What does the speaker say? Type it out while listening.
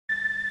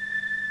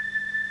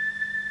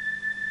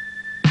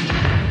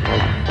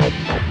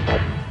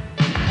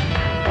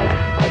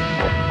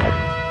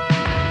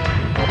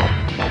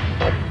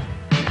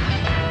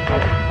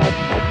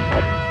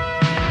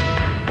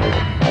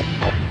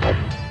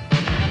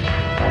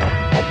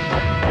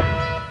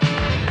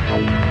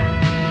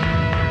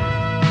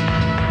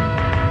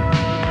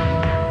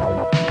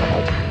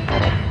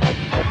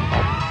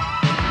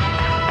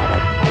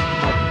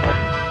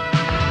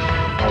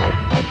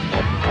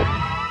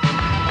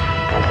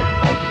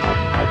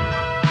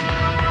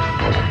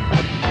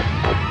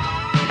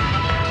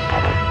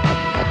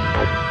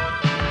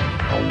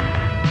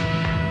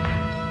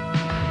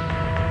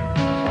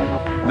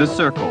The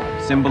circle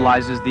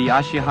symbolizes the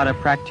Ashihara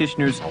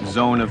practitioner's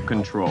zone of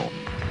control.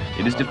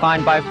 It is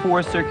defined by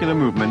 4 circular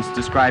movements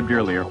described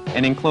earlier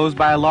and enclosed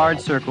by a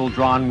large circle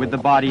drawn with the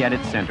body at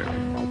its center.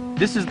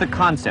 This is the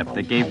concept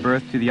that gave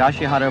birth to the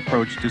Ashihara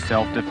approach to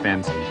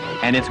self-defense,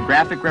 and its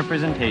graphic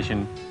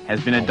representation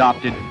has been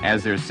adopted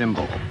as their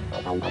symbol.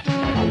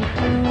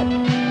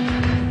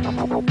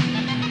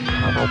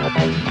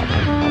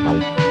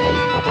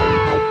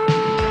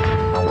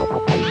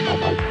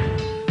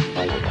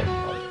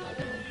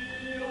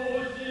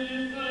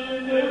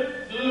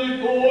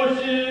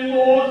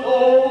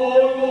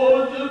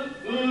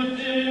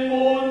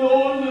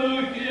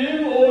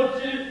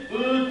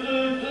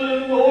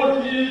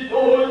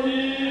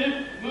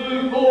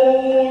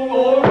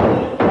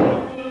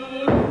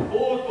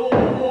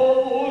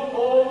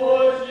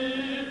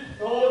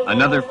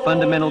 Another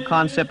fundamental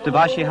concept of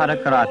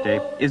Ashihara karate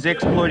is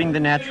exploiting the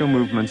natural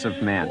movements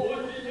of man.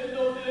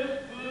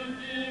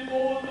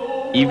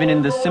 Even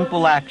in the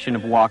simple action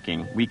of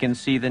walking, we can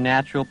see the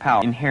natural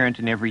power inherent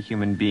in every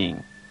human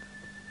being.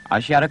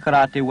 Ashihara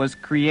karate was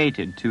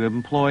created to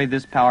employ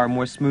this power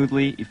more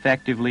smoothly,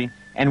 effectively,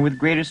 and with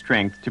greater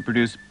strength to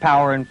produce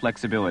power and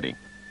flexibility.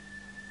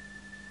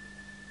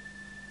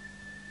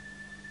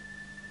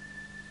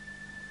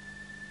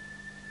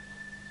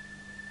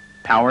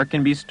 Power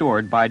can be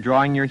stored by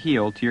drawing your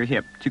heel to your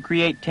hip to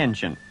create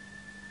tension.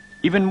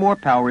 Even more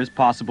power is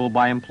possible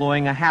by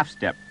employing a half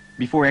step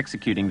before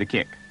executing the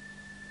kick.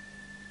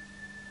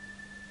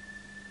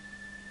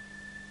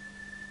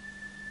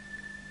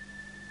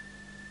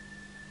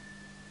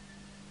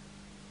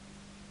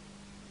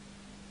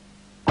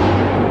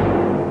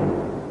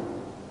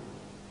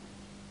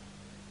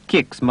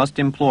 Kicks must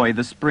employ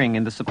the spring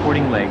in the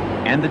supporting leg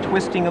and the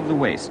twisting of the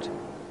waist.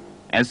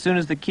 As soon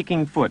as the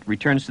kicking foot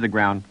returns to the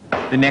ground,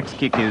 the next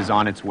kick is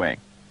on its way.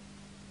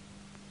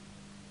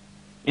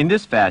 In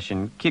this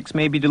fashion, kicks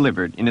may be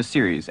delivered in a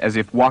series as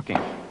if walking.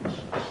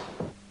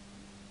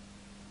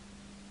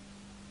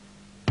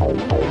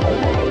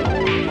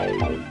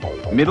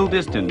 Middle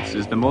distance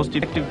is the most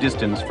effective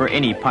distance for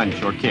any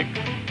punch or kick.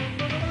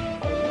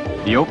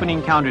 The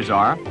opening counters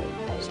are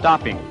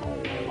stopping,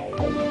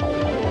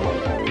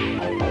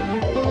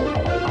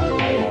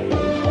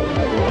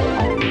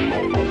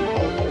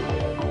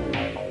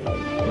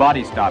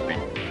 body stopping,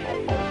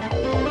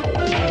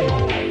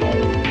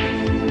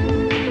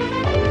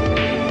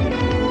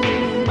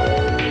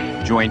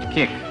 joint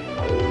kick,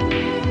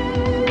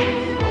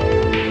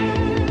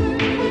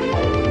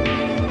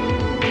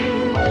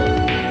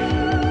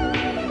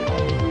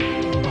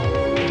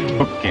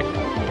 hook kick,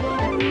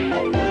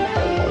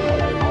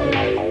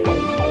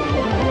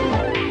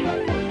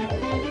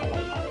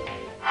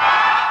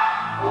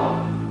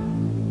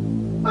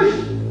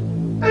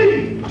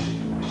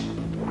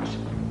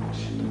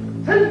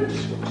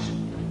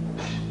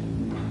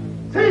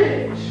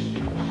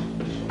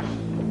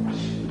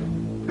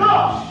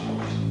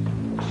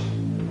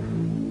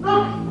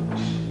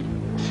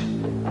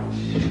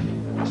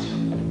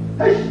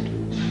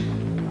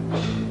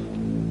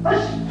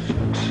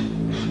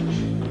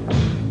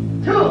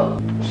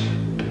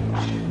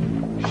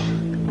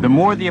 The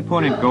more the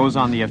opponent goes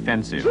on the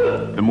offensive,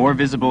 the more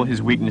visible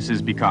his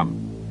weaknesses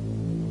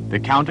become. The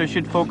counter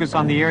should focus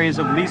on the areas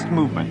of least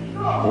movement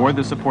or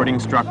the supporting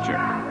structure.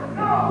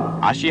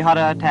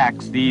 Ashihara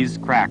attacks these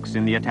cracks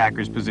in the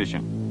attacker's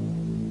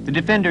position. The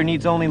defender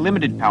needs only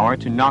limited power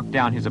to knock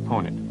down his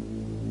opponent.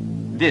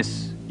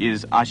 This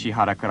is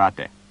Ashihara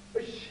karate.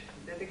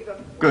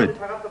 Good.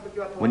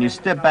 When you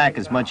step back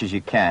as much as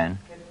you can,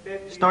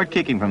 start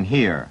kicking from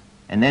here,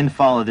 and then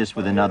follow this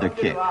with another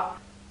kick.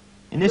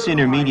 In this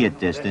intermediate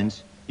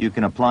distance, you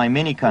can apply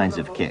many kinds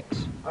of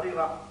kicks.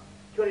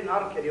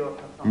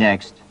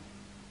 Next,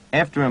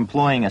 after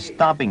employing a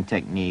stopping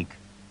technique,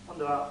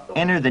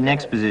 enter the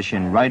next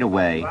position right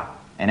away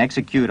and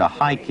execute a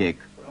high kick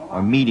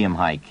or medium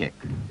high kick.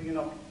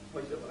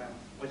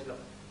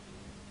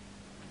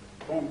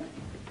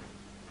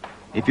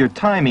 If your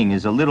timing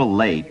is a little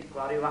late,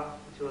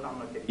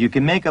 you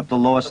can make up the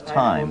lost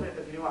time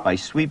by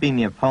sweeping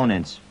the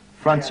opponent's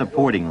front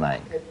supporting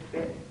leg.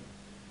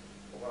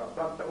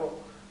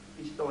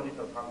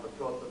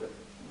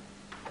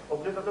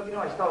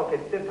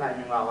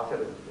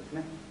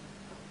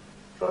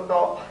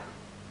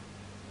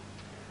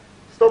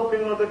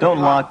 Don't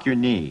lock your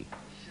knee.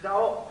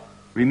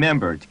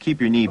 Remember to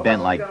keep your knee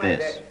bent like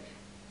this.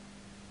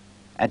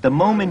 At the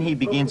moment he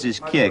begins his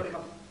kick,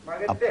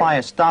 apply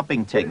a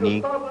stopping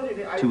technique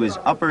to his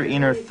upper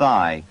inner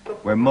thigh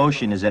where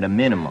motion is at a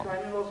minimum.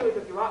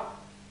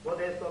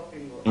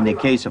 In the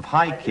case of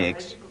high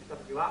kicks,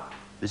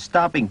 the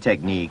stopping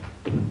technique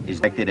is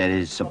directed at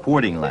his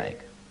supporting leg.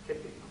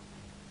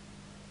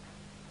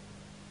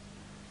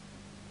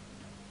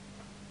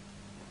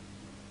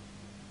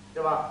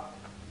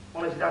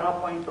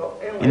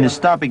 In the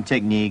stopping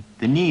technique,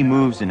 the knee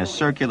moves in a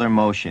circular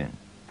motion.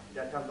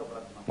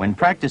 When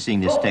practicing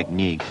this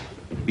technique,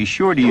 be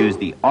sure to use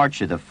the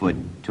arch of the foot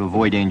to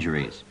avoid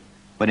injuries.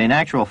 But in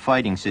actual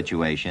fighting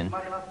situation,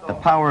 the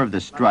power of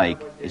the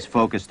strike is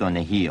focused on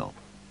the heel.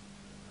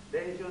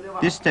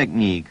 This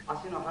technique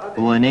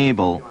will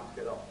enable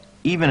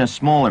even a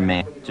smaller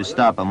man to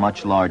stop a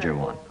much larger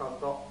one.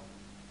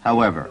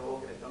 However,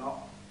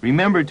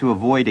 remember to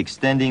avoid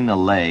extending the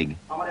leg,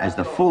 as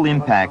the full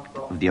impact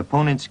of the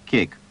opponent's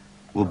kick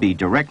will be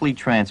directly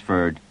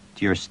transferred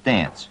to your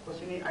stance,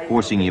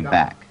 forcing you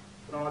back.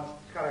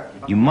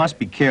 You must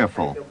be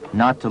careful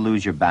not to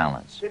lose your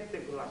balance.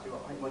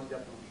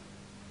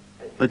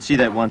 Let's see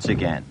that once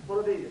again.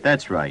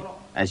 That's right.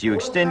 As you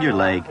extend your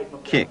leg,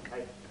 kick.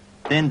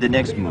 Then the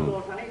next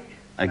move.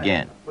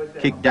 Again,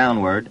 kick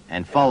downward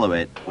and follow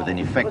it with an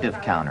effective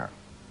counter.